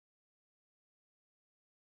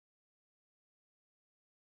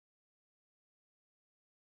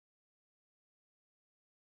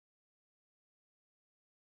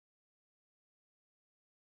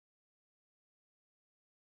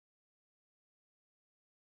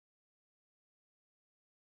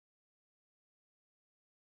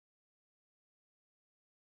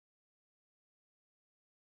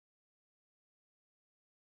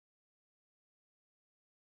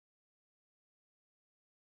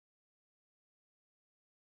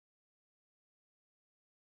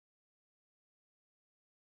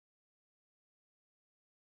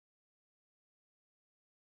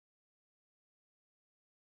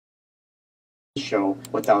show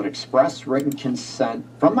without express written consent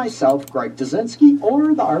from myself, Greg Dazinski,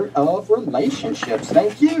 or the Art of Relationships.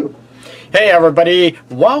 Thank you. Hey everybody,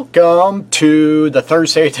 welcome to the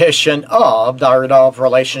Thursday edition of the Art of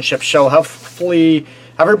Relationships show. Hopefully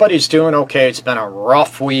everybody's doing okay. It's been a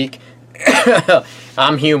rough week.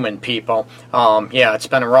 I'm human, people. Yeah, it's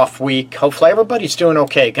been a rough week. Hopefully everybody's doing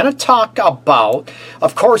okay. Going to talk about,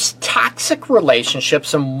 of course, toxic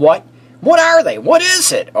relationships and what are they? What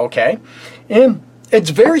is it? Okay. And it's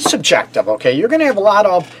very subjective, okay? You're going to have a lot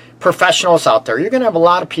of professionals out there. You're going to have a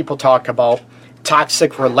lot of people talk about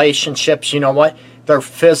toxic relationships. You know what? They're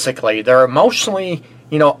physically, they're emotionally,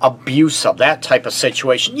 abusive, that type of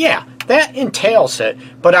situation. Yeah, that entails it.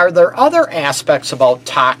 But are there other aspects about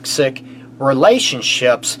toxic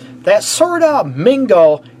relationships that sort of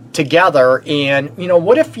mingle together? And,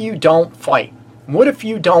 what if you don't fight? What if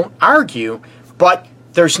you don't argue, but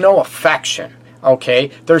there's no affection? Okay,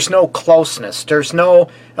 there's no closeness, there's no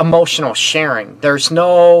emotional sharing, there's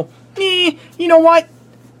no,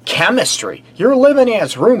 chemistry. You're living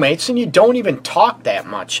as roommates and you don't even talk that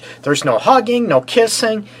much. There's no hugging, no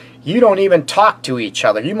kissing. You don't even talk to each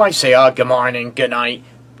other. You might say, good morning, good night.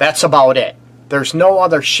 That's about it. There's no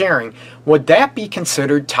other sharing. Would that be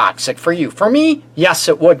considered toxic for you? For me, yes,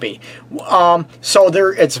 it would be.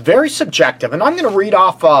 It's very subjective. And I'm going to read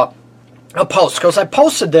off a post because I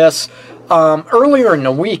posted this earlier in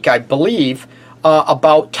the week, I believe,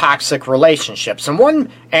 about toxic relationships. And one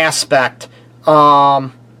aspect,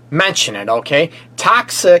 mention it, okay?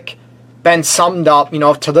 Toxic been summed up,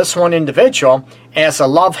 to this one individual as a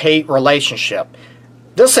love-hate relationship.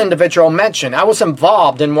 This individual mentioned, I was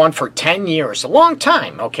involved in one for 10 years, a long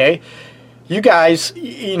time, okay? You guys,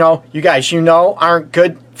 aren't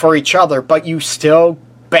good for each other, but you still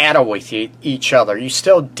battle with each other. You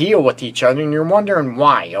still deal with each other, and you're wondering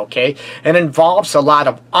why, okay? It involves a lot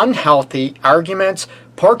of unhealthy arguments,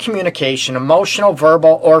 poor communication, emotional,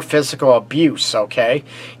 verbal, or physical abuse, okay?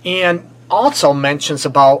 And also mentions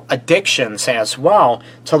about addictions as well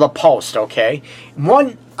to the post, okay?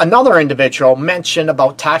 Another individual mentioned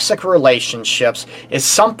about toxic relationships is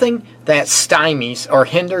something that stymies or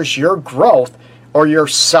hinders your growth or your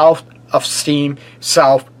self-esteem,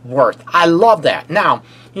 self-worth. I love that. Now,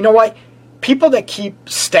 you know what? People that keep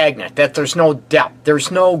stagnant, that there's no depth, there's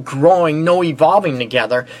no growing, no evolving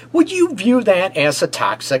together, would you view that as a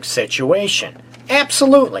toxic situation?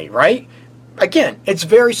 Absolutely, right? Again, it's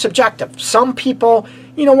very subjective. Some people,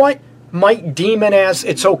 might deem it as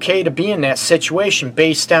it's okay to be in that situation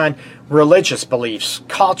based on religious beliefs,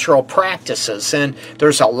 cultural practices, and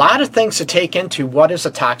there's a lot of things to take into what is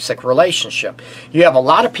a toxic relationship. You have a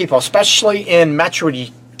lot of people, especially in Metro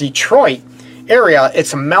Detroit area,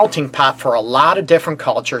 it's a melting pot for a lot of different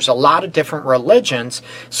cultures, a lot of different religions.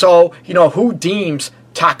 So, who deems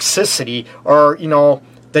toxicity or,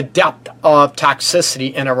 the depth of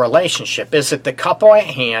toxicity in a relationship? Is it the couple at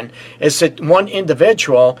hand? Is it one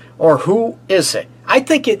individual? Or who is it? I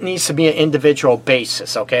think it needs to be an individual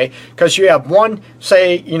basis, okay? Because you have one,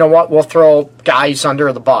 say, we'll throw guys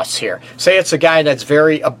under the bus here. Say it's a guy that's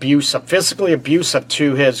very abusive, physically abusive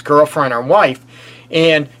to his girlfriend or wife,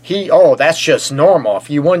 and that's just normal. If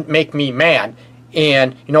you wouldn't make me mad,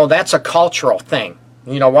 and, that's a cultural thing.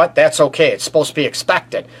 You know what? That's okay. It's supposed to be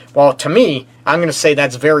expected. Well, to me, I'm going to say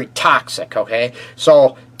that's very toxic, okay?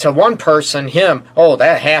 So, to one person,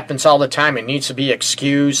 that happens all the time. It needs to be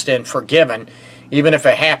excused and forgiven, even if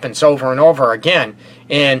it happens over and over again.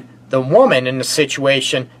 And the woman in the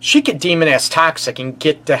situation, she could deem it as toxic and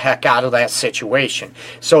get the heck out of that situation.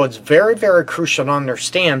 So, it's very, very crucial to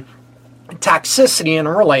understand toxicity in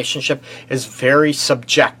a relationship is very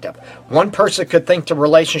subjective. One person could think the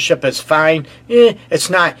relationship is fine, it's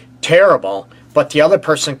not terrible, but the other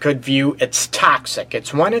person could view it's toxic.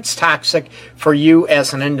 It's when it's toxic for you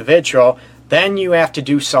as an individual, then you have to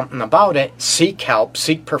do something about it, seek help,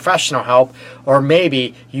 seek professional help, or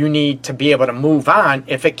maybe you need to be able to move on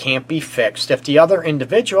if it can't be fixed, if the other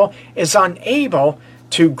individual is unable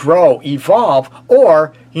to grow, evolve,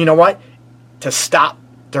 or, to stop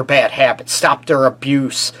their bad habits, stop their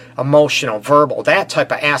abuse, emotional, verbal, that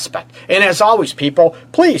type of aspect. And as always, people,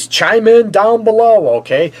 please chime in down below,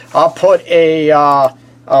 okay? I'll put a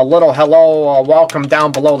little hello, welcome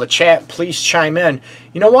down below the chat. Please chime in.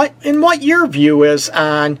 You know what? And what your view is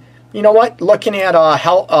on, looking at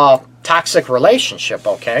a toxic relationship,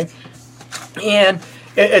 okay? And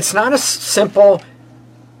it's not a simple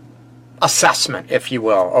assessment, if you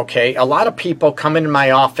will, okay? A lot of people come into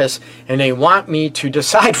my office and they want me to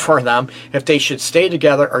decide for them if they should stay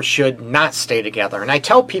together or should not stay together. And I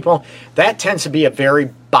tell people that tends to be a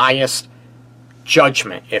very biased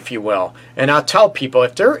judgment, if you will. And I'll tell people,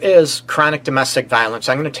 if there is chronic domestic violence,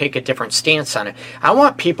 I'm going to take a different stance on it. I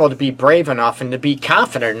want people to be brave enough and to be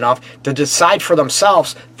confident enough to decide for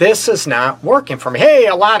themselves, this is not working for me. Hey,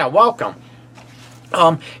 Alana, welcome.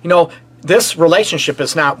 This relationship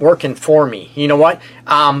is not working for me. You know what?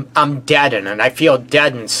 I'm dead in it. I feel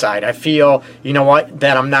dead inside. I feel,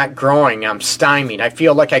 that I'm not growing. I'm stymied. I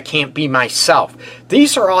feel like I can't be myself.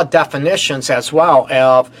 These are all definitions as well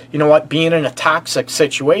of, being in a toxic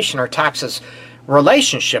situation or toxic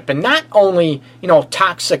relationship. And not only,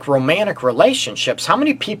 toxic romantic relationships. How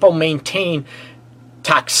many people maintain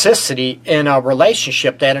toxicity in a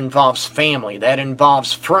relationship that involves family, that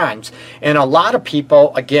involves friends? And a lot of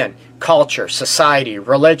people, again, culture, society,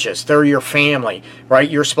 religious, they're your family, right?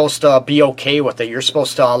 You're supposed to be okay with it. You're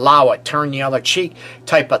supposed to allow it, turn the other cheek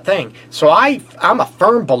type of thing. So I'm a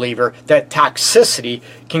firm believer that toxicity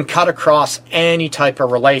can cut across any type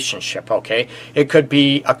of relationship, okay? It could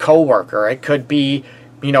be a coworker. It could be,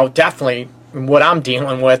 definitely what I'm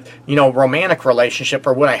dealing with, romantic relationship,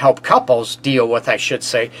 or what I help couples deal with, I should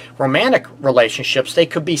say. Romantic relationships, they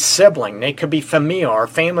could be sibling, they could be familial or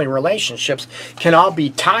family relationships, can all be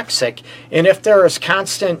toxic. And if there is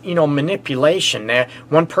constant, manipulation, that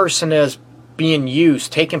one person is being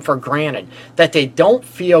used, taken for granted, that they don't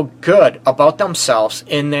feel good about themselves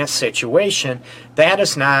in that situation, that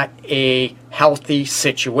is not a healthy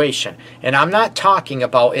situation. And I'm not talking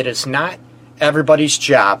about, it is not everybody's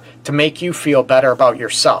job to make you feel better about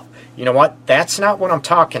yourself. You know what? That's not what I'm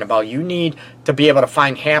talking about. You need to be able to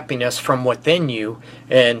find happiness from within you.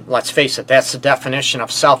 And let's face it, that's the definition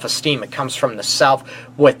of self-esteem. It comes from the self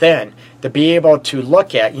within. To be able to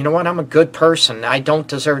look at, I'm a good person. I don't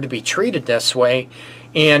deserve to be treated this way.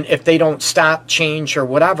 And if they don't stop, change, or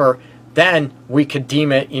whatever, then we could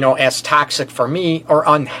deem it, as toxic for me or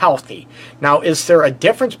unhealthy. Now, is there a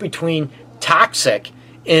difference between toxic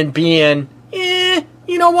and being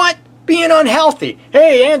being unhealthy?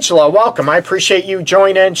 Hey, Angela, welcome. I appreciate you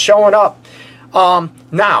joining, showing up.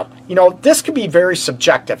 Now, this could be very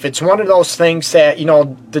subjective. It's one of those things that,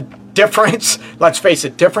 the difference, let's face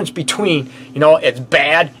it, difference between, it's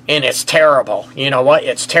bad and it's terrible.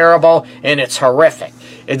 It's terrible and it's horrific.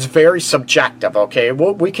 It's very subjective, okay?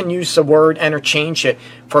 We can use the word, interchange it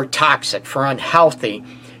for toxic, for unhealthy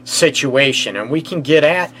situation, and we can get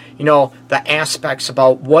at the aspects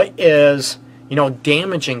about what is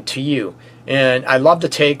damaging to you. And I love to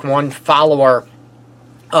take one follower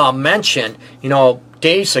mentioned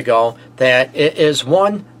days ago that it is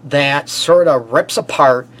one that sort of rips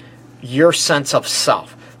apart your sense of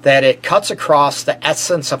self, that it cuts across the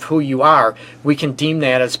essence of who you are. We can deem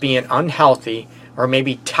that as being unhealthy or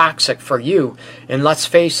maybe toxic for you. And let's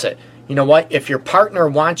face it, if your partner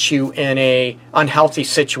wants you in a unhealthy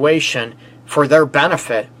situation for their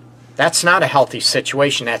benefit, that's not a healthy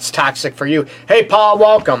situation. That's toxic for you. Hey, Paul,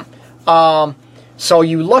 welcome. So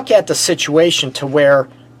you look at the situation to where,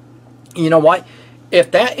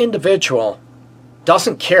 if that individual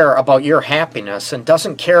doesn't care about your happiness and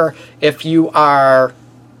doesn't care if you are,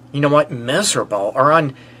 miserable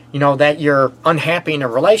or that you're unhappy in a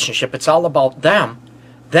relationship, it's all about them,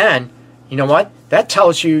 then, that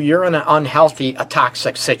tells you you're in an unhealthy, a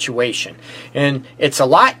toxic situation. And it's a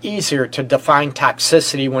lot easier to define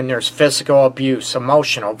toxicity when there's physical abuse,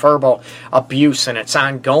 emotional, verbal abuse, and it's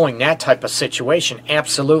ongoing, that type of situation.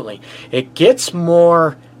 Absolutely. It gets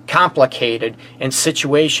more complicated in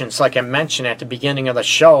situations like I mentioned at the beginning of the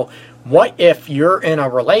show. What if you're in a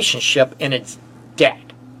relationship and it's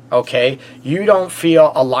dead? Okay? You don't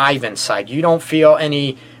feel alive inside. You don't feel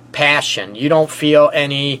any passion. You don't feel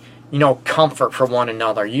any comfort for one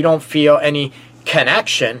another. You don't feel any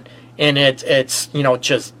connection, and it's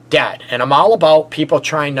just dead. And I'm all about people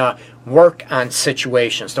trying to work on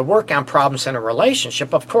situations, to work on problems in a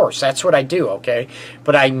relationship. Of course, that's what I do, okay?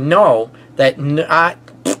 But I know that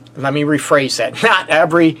let me rephrase that. Not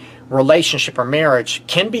every relationship or marriage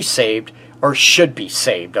can be saved or should be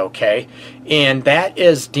saved, okay? And that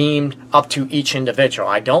is deemed up to each individual.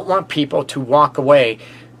 I don't want people to walk away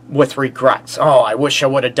with regrets. Oh, I wish I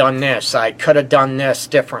would have done this. I could have done this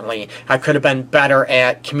differently. I could have been better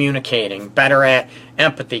at communicating, better at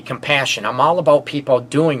empathy, compassion. I'm all about people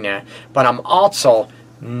doing that, but I'm also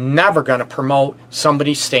never going to promote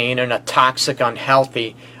somebody staying in a toxic,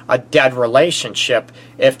 unhealthy, a dead relationship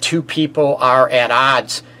if two people are at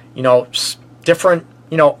odds, different,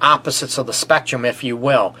 opposites of the spectrum, if you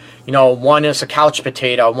will. One is a couch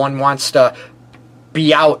potato, one wants to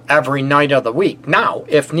be out every night of the week. Now,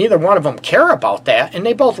 if neither one of them care about that and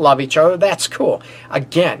they both love each other, that's cool.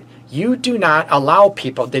 Again, you do not allow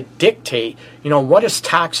people to dictate, what is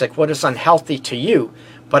toxic, what is unhealthy to you,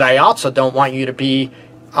 but I also don't want you to be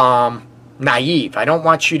naive. I don't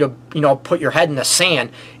want you to, put your head in the sand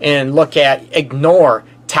and ignore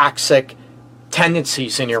toxic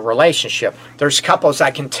tendencies in your relationship. There's couples I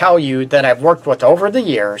can tell you that I've worked with over the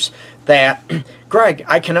years that, Greg,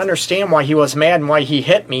 I can understand why he was mad and why he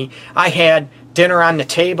hit me. I had dinner on the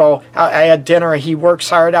table. I had dinner. He works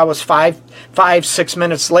hard. I was 6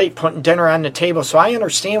 minutes late putting dinner on the table. So I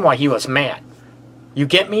understand why he was mad. You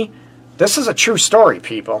get me? This is a true story,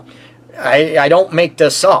 people. I don't make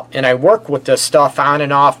this up. And I work with this stuff on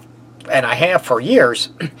and off, and I have for years,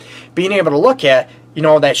 being able to look at,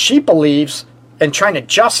 that she believes and trying to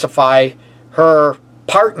justify her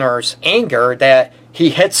partner's anger that he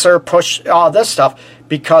hits her, push all this stuff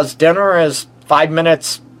because dinner is 5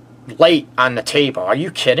 minutes late on the table. Are you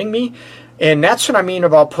kidding me? And that's what I mean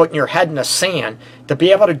about putting your head in the sand, to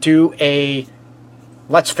be able to do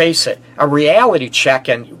let's face it, a reality check.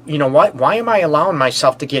 And you know what? Why am I allowing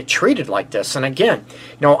myself to get treated like this? And again,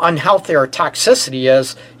 unhealthy or toxicity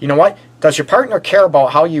is, what? Does your partner care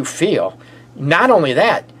about how you feel? Not only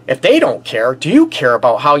that, if they don't care, do you care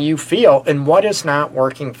about how you feel and what is not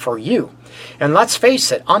working for you? And let's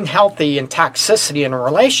face it, unhealthy and toxicity in a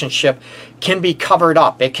relationship can be covered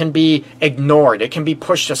up. It can be ignored. It can be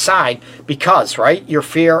pushed aside because, right, your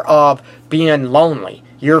fear of being lonely,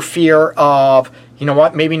 your fear of,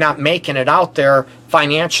 maybe not making it out there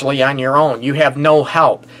financially on your own. You have no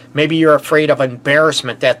help. Maybe you're afraid of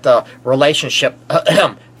embarrassment that the relationship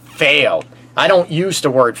failed. I don't use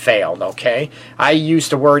the word failed, okay? I use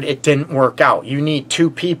the word it didn't work out. You need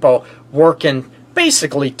two people working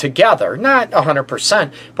basically together, not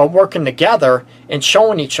 100%, but working together and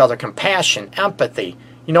showing each other compassion, empathy,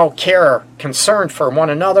 care, concern for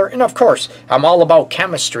one another. And of course, I'm all about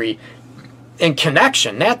chemistry and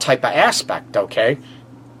connection, that type of aspect, okay?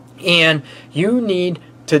 And you need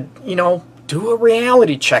to, do a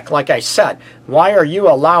reality check, like I said. Why are you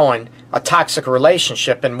allowing a toxic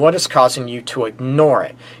relationship, and what is causing you to ignore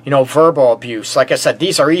it? Verbal abuse. Like I said,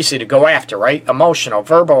 these are easy to go after, right? Emotional,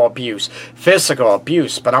 verbal abuse, physical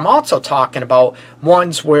abuse. But I'm also talking about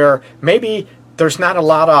ones where maybe there's not a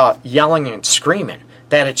lot of yelling and screaming,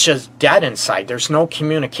 that it's just dead inside. There's no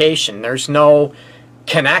communication. There's no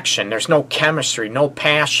connection. There's no chemistry, no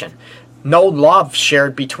passion, no love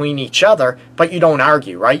shared between each other, but you don't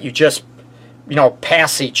argue, right? You just,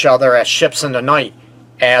 pass each other as ships in the night,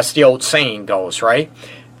 as the old saying goes, right?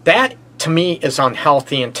 That, to me, is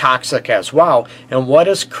unhealthy and toxic as well. And what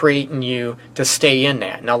is creating you to stay in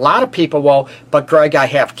that? And a lot of people, well, but Greg, I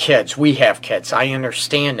have kids. We have kids. I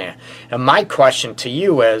understand that. And my question to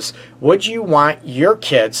you is, would you want your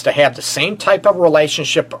kids to have the same type of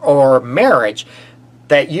relationship or marriage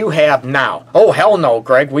that you have now? Oh, hell no,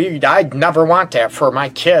 Greg. I'd never want that for my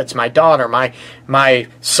kids, my daughter, my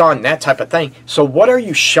son, that type of thing. So what are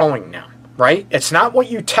you showing them, right? It's not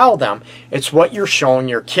what you tell them. It's what you're showing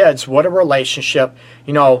your kids, what a relationship,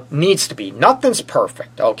 needs to be. Nothing's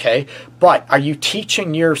perfect, okay? But are you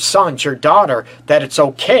teaching your sons, your daughter, that it's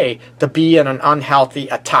okay to be in an unhealthy,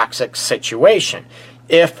 a toxic situation?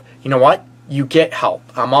 If, you get help.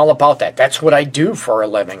 I'm all about that. That's what I do for a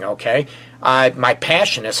living, okay? My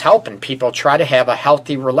passion is helping people try to have a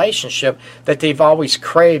healthy relationship that they've always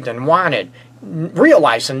craved and wanted,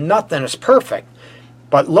 realizing nothing is perfect.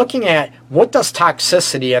 But looking at what does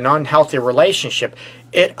toxicity and unhealthy relationship,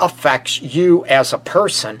 it affects you as a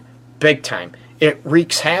person big time. It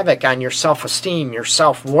wreaks havoc on your self-esteem, your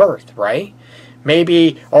self-worth, right?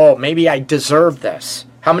 Maybe I deserve this.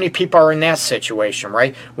 How many people are in that situation,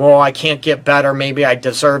 right? Well, I can't get better. Maybe I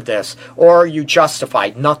deserve this. Or you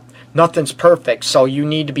justify nothing's perfect, so you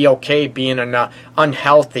need to be okay being in an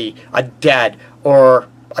unhealthy, a dead, or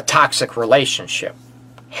a toxic relationship.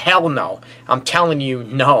 Hell no. I'm telling you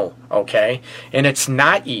no, okay? And it's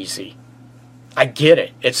not easy. I get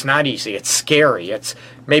it. It's not easy. It's scary. It's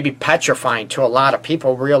maybe petrifying to a lot of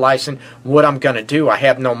people, realizing what I'm going to do. I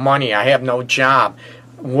have no money. I have no job.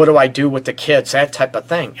 What do I do with the kids? That type of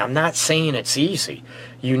thing. I'm not saying it's easy.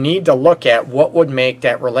 You need to look at what would make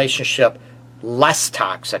that relationship less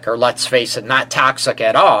toxic, or let's face it, not toxic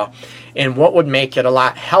at all, and what would make it a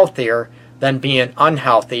lot healthier than being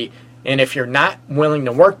unhealthy. And if you're not willing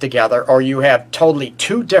to work together, or you have totally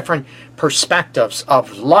two different perspectives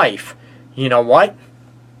of life, you know what?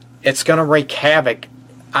 It's going to wreak havoc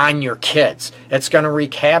on your kids. It's going to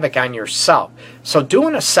wreak havoc on yourself. So do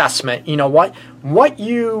an assessment, what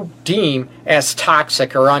you deem as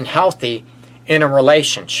toxic or unhealthy in a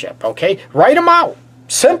relationship, okay? Write them out.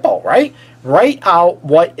 Simple, right? Write out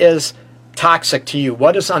what is toxic to you,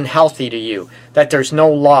 what is unhealthy to you, that there's no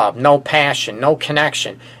love, no passion, no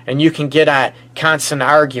connection, and you can get at constant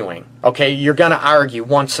arguing, Okay, you're going to argue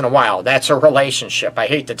once in a while. That's a relationship. I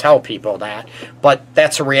hate to tell people that, but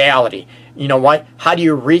that's a reality. You know what? How do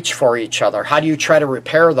you reach for each other? How do you try to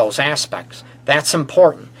repair those aspects? That's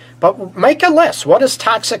important. But make a list. What is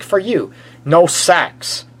toxic for you? No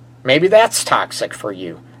sex. Maybe that's toxic for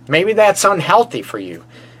you. Maybe that's unhealthy for you.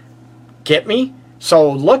 Get me?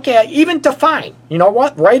 So look at, even define, you know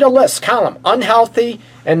what? Write a list, column, unhealthy,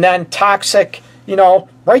 and then toxic,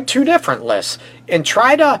 write 2 different lists. And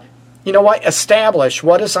try to, establish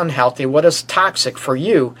what is unhealthy, what is toxic for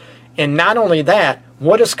you. And not only that,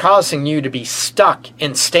 what is causing you to be stuck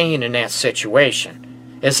and staying in that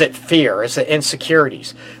situation? Is it fear? Is it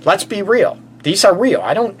insecurities? Let's be real. These are real.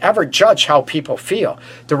 I don't ever judge how people feel.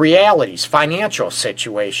 The realities, financial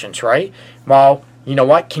situations, right? Well, you know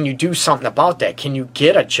what? Can you do something about that? Can you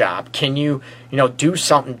get a job? Can you, do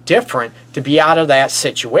something different to be out of that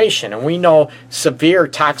situation? And we know severe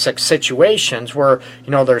toxic situations where,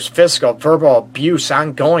 there's physical, verbal abuse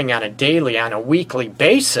ongoing on a daily, on a weekly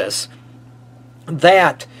basis.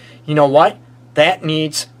 That, that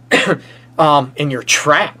needs, and you're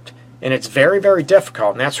trapped. And it's very, very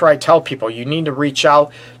difficult. And that's where I tell people you need to reach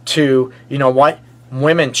out to,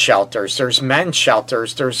 women's shelters. There's men's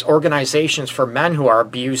shelters. There's organizations for men who are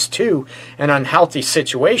abused too, an unhealthy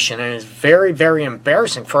situation. And it's very, very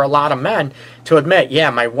embarrassing for a lot of men to admit, yeah,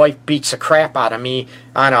 my wife beats the crap out of me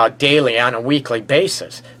on a daily, on a weekly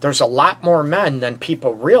basis. There's a lot more men than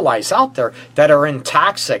people realize out there that are in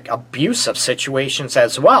toxic, abusive situations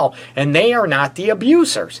as well. And they are not the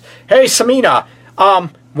abusers. Hey, Samina,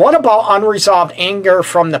 what about unresolved anger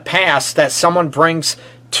from the past that someone brings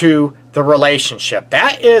to the relationship?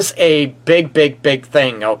 That is a big, big, big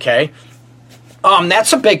thing, okay?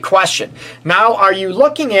 That's a big question. Now, are you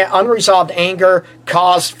looking at unresolved anger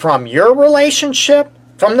caused from your relationship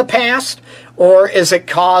from the past, or is it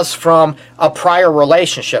caused from a prior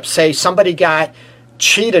relationship? Say somebody got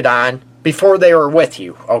cheated on before they were with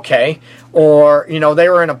you, okay? Or, they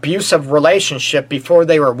were in an abusive relationship before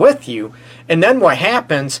they were with you. And then what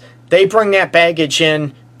happens, they bring that baggage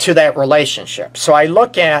in to that relationship. So I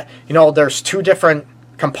look at, there's 2 different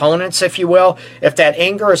components, if you will. If that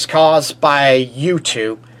anger is caused by you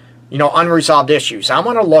two, unresolved issues, I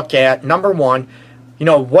want to look at, number 1,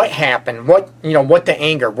 what happened? What the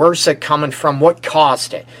anger, where's it coming from? What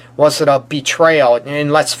caused it? Was it a betrayal?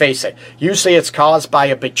 And let's face it, usually it's caused by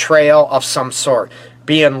a betrayal of some sort.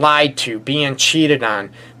 Being lied to, being cheated on,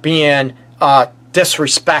 being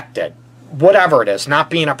disrespected, whatever it is, not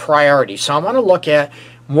being a priority. So I want to look at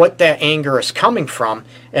what that anger is coming from.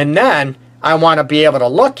 And then I want to be able to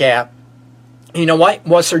look at,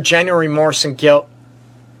 was there genuine remorse and guilt,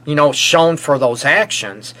 shown for those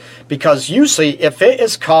actions? Because usually if it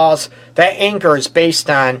is caused, that anger is based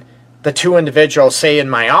on the 2 individuals, say in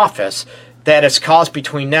my office, that is caused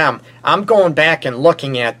between them. I'm going back and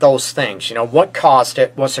looking at those things. What caused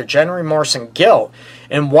it? Was there genuine remorse and guilt?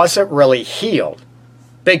 And was it really healed?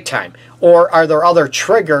 Big time. Or are there other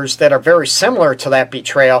triggers that are very similar to that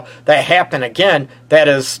betrayal that happen again that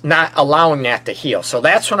is not allowing that to heal? So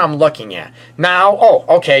that's what I'm looking at. Now,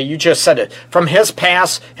 okay, you just said it. From his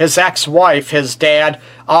past, his ex-wife, his dad,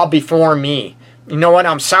 all before me. You know what?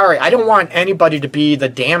 I'm sorry. I don't want anybody to be the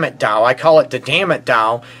damn it doll. I call it the damn it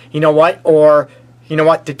doll. You know what? Or,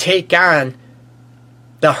 to take on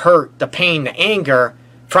the hurt, the pain, the anger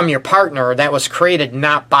from your partner that was created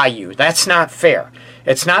not by you. That's not fair.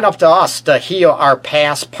 It's not up to us to heal our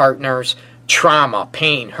past partner's trauma,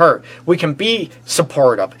 pain, hurt. We can be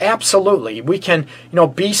supportive. Absolutely. We can,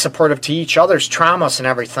 be supportive to each other's traumas and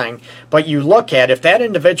everything. But you look at, if that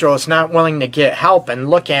individual is not willing to get help and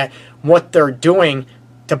look at what they're doing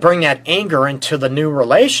to bring that anger into the new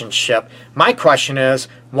relationship, my question is,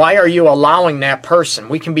 why are you allowing that person?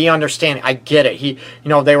 We can be understanding. I get it.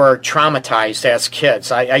 They were traumatized as kids.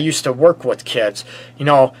 I used to work with kids,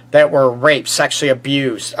 that were raped, sexually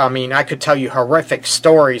abused. I mean, I could tell you horrific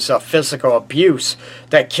stories of physical abuse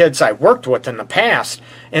that kids I worked with in the past.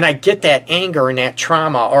 And I get that anger and that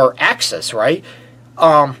trauma, or exes, right?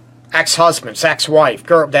 Ex-husbands, ex-wife,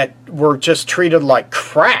 girl that were just treated like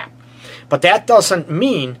crap. But that doesn't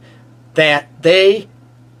mean that they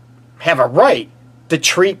have a right to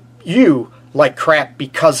treat you like crap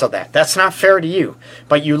because of that. That's not fair to you.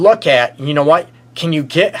 But you look at, what? Can you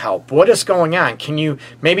get help? What is going on? Can you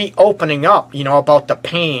maybe opening up, about the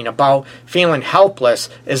pain, about feeling helpless?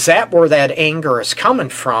 Is that where that anger is coming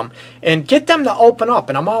from? And get them to open up.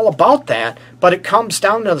 And I'm all about that. But it comes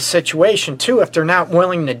down to the situation, too. If they're not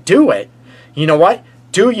willing to do it, you know what?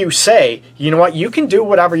 Do you say, you can do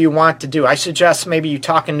whatever you want to do. I suggest maybe you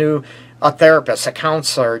talking to a therapist, a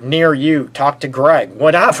counselor near you, talk to Greg,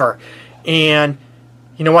 whatever. And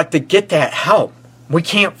you know what, to get that help. We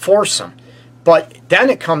can't force them. But then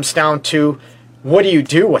it comes down to, what do you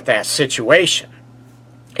do with that situation?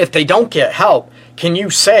 If they don't get help, can you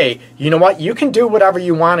say, you know what, you can do whatever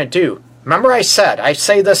you want to do? Remember I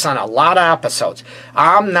say this on a lot of episodes,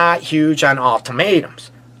 I'm not huge on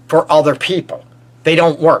ultimatums for other people. They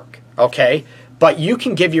don't work, okay? But you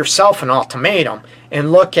can give yourself an ultimatum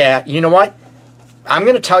and look at, you know what, I'm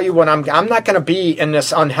going to tell you what I'm not going to be in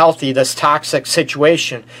this unhealthy, this toxic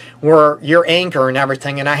situation where you're anger and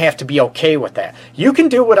everything, and I have to be okay with that. You can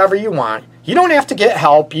do whatever you want. You don't have to get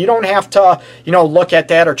help. You don't have to, you know, look at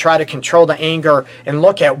that or try to control the anger and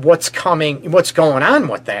look at what's going on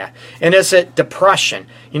with that. And is it depression?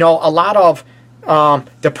 You know, a lot of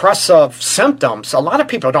depressive symptoms, a lot of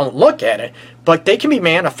people don't look at it, but they can be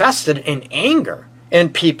manifested in anger in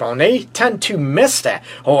people, and they tend to miss that.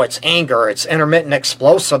 Oh, it's anger, it's intermittent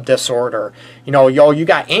explosive disorder. You know, you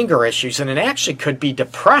got anger issues, and it actually could be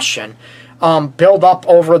depression build up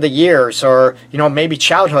over the years, or, you know, maybe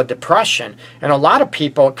childhood depression. And a lot of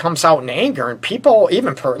people, it comes out in anger, and people,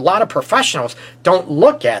 even a lot of professionals, don't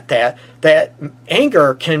look at that. That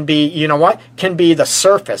anger can be, you know what, can be the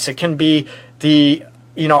surface. It can be the,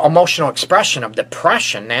 you know, emotional expression of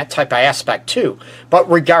depression, that type of aspect too. But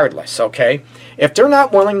regardless, okay, if they're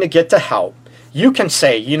not willing to get the help, you can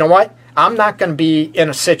say, you know what, I'm not going to be in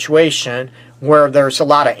a situation where there's a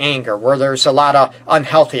lot of anger, where there's a lot of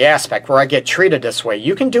unhealthy aspect, where I get treated this way.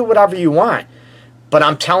 You can do whatever you want, but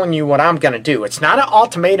I'm telling you what I'm going to do. It's not an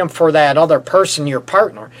ultimatum for that other person, your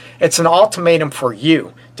partner. It's an ultimatum for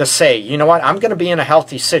you to say, you know what, I'm going to be in a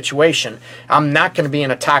healthy situation. I'm not going to be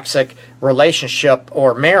in a toxic relationship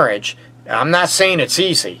or marriage. I'm not saying it's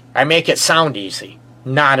easy. I make it sound easy.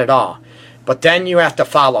 Not at all. But then you have to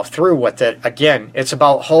follow through with it. Again, it's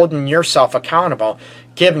about holding yourself accountable,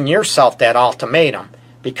 giving yourself that ultimatum,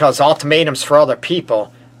 because ultimatums for other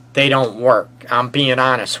people, they don't work. I'm being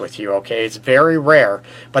honest with you, okay? It's very rare,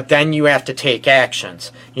 but then you have to take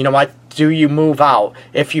actions. You know what? Do you move out?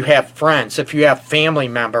 If you have friends, if you have family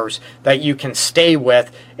members that you can stay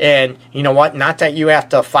with, and you know what? Not that you have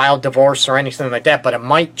to file divorce or anything like that, but it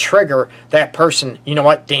might trigger that person, you know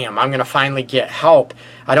what? Damn, I'm going to finally get help.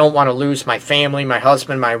 I don't want to lose my family, my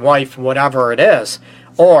husband, my wife, whatever it is.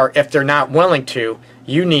 Or if they're not willing to,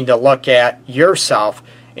 you need to look at yourself.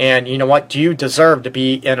 And you know what? Do you deserve to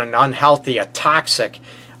be in an unhealthy, a toxic,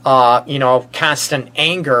 you know, constant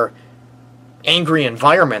angry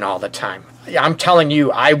environment all the time? I'm telling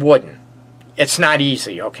you, I wouldn't. It's not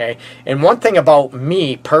easy, okay? And one thing about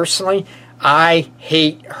me personally, I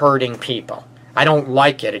hate hurting people. I don't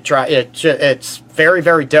like it. It's very,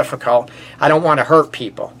 very difficult. I don't want to hurt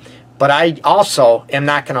people. But I also am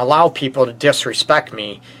not going to allow people to disrespect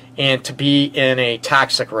me and to be in a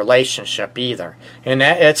toxic relationship either. And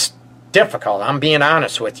it's difficult. I'm being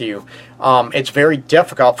honest with you. It's very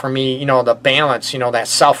difficult for me, you know, the balance, you know, that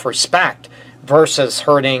self-respect versus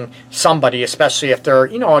hurting somebody, especially if they're,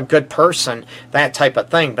 you know, a good person, that type of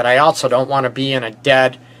thing. But I also don't want to be in a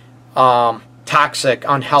dead, toxic,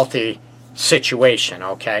 unhealthy situation,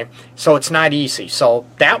 okay? So it's not easy. So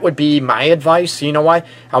that would be my advice. You know what?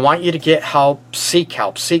 I want you to get help, seek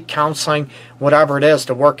counseling, whatever it is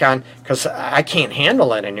to work on, because I can't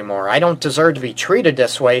handle it anymore. I don't deserve to be treated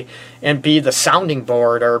this way and be the sounding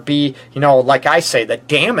board or be, you know, like I say, the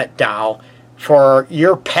damn it doll for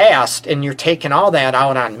your past, and you're taking all that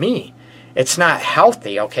out on me. It's not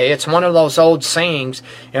healthy, okay? It's one of those old sayings,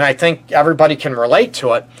 and I think everybody can relate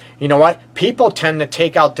to it. You know what? People tend to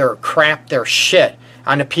take out their crap, their shit,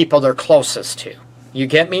 on the people they're closest to. You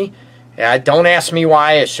get me? Yeah, don't ask me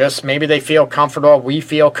why. It's just maybe they feel comfortable. We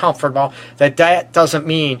feel comfortable. That doesn't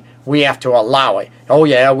mean we have to allow it. Oh,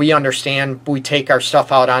 yeah, we understand we take our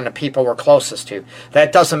stuff out on the people we're closest to.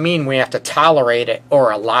 That doesn't mean we have to tolerate it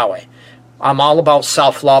or allow it. I'm all about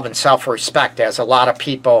self-love and self-respect, as a lot of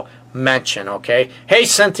people mention, okay? Hey,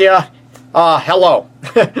 Cynthia. Hello.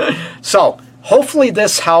 So, hopefully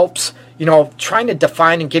this helps, you know, trying to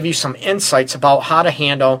define and give you some insights about how to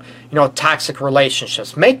handle, you know, toxic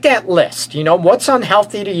relationships. Make that list. You know, what's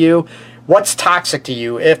unhealthy to you? What's toxic to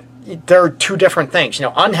you? If there are two different things, you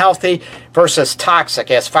know, unhealthy versus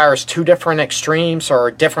toxic, as far as two different extremes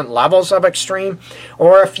or different levels of extreme,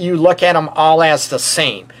 or if you look at them all as the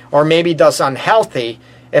same, or maybe does unhealthy,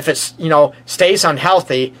 if it's, you know, stays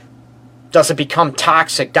unhealthy, does it become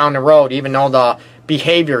toxic down the road, even though the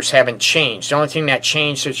behaviors haven't changed? The only thing that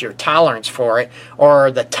changed is your tolerance for it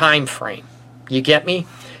or the time frame. You get me?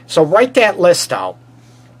 So write that list out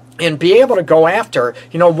and be able to go after,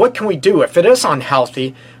 you know, what can we do? If it is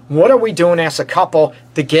unhealthy, what are we doing as a couple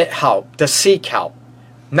to get help, to seek help?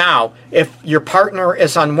 Now, if your partner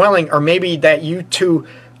is unwilling, or maybe that you two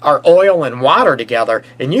are oil and water together,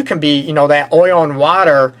 and you can be, you know, that oil and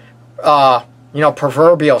water, you know,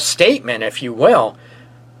 proverbial statement, if you will,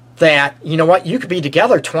 that, you know what, you could be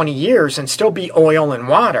together 20 years and still be oil and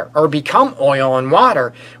water, or become oil and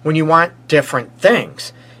water when you want different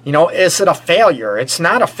things. You know, is it a failure? It's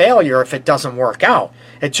not a failure if it doesn't work out.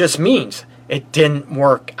 It just means it didn't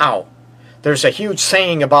work out. There's a huge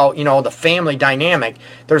saying about, you know, the family dynamic.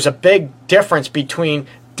 There's a big difference between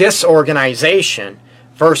disorganization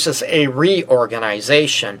versus a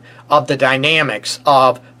reorganization of the dynamics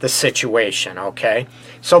of the situation, okay?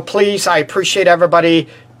 So please, I appreciate everybody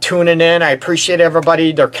tuning in. I appreciate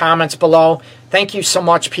everybody, their comments below. Thank you so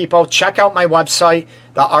much, people. Check out my website,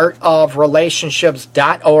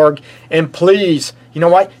 theartofrelationships.org. And please, you know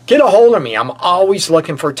what? Get a hold of me. I'm always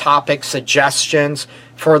looking for topic suggestions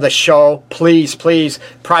for the show. Please, please,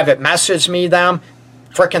 private message me them.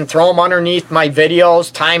 Frickin' throw them underneath my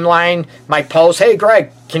videos, timeline, my posts. Hey,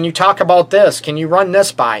 Greg, can you talk about this? Can you run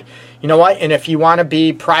this by? You know what? And if you want to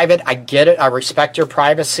be private, I get it. I respect your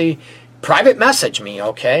privacy. Private message me,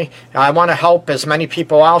 okay? I want to help as many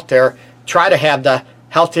people out there try to have the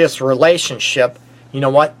healthiest relationship, you know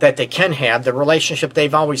what, that they can have, the relationship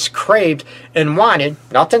they've always craved and wanted.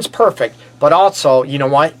 Nothing's perfect, but also, you know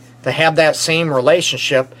what, to have that same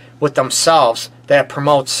relationship with themselves that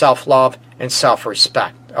promotes self-love and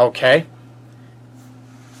self-respect, okay?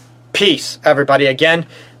 Peace, everybody. Again,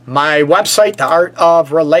 my website,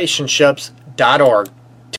 theartofrelationships.org.